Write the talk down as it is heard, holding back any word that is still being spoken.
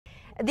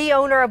The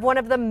owner of one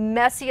of the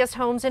messiest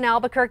homes in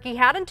Albuquerque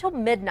had until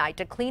midnight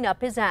to clean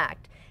up his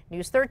act.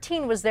 News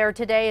 13 was there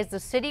today as the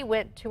city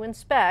went to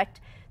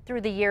inspect.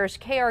 Through the years,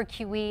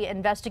 KRQE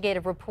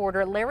investigative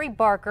reporter Larry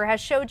Barker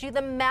has showed you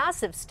the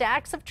massive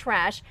stacks of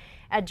trash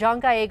at John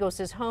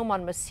Gallegos' home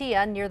on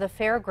Mesilla near the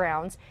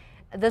fairgrounds.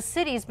 The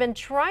city's been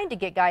trying to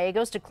get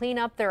Gallegos to clean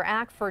up their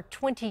act for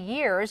 20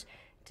 years.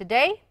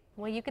 Today,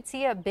 well, you could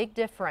see a big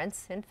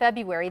difference. In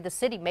February, the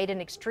city made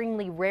an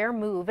extremely rare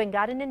move and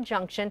got an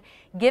injunction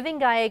giving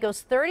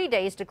Gallegos 30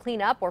 days to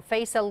clean up or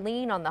face a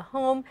lien on the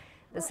home.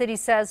 The city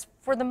says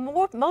for the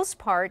most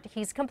part,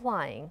 he's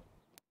complying.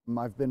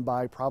 I've been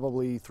by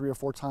probably 3 or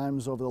 4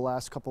 times over the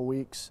last couple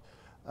weeks,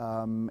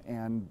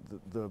 and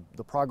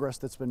the progress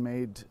that's been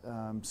made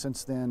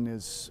since then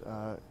is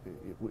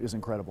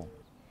incredible.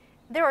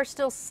 There are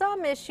still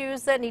some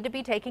issues that need to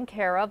be taken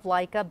care of,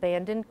 like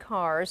abandoned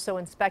cars, so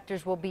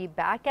inspectors will be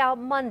back out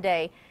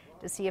Monday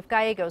to see if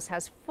Gallegos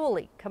has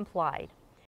fully complied.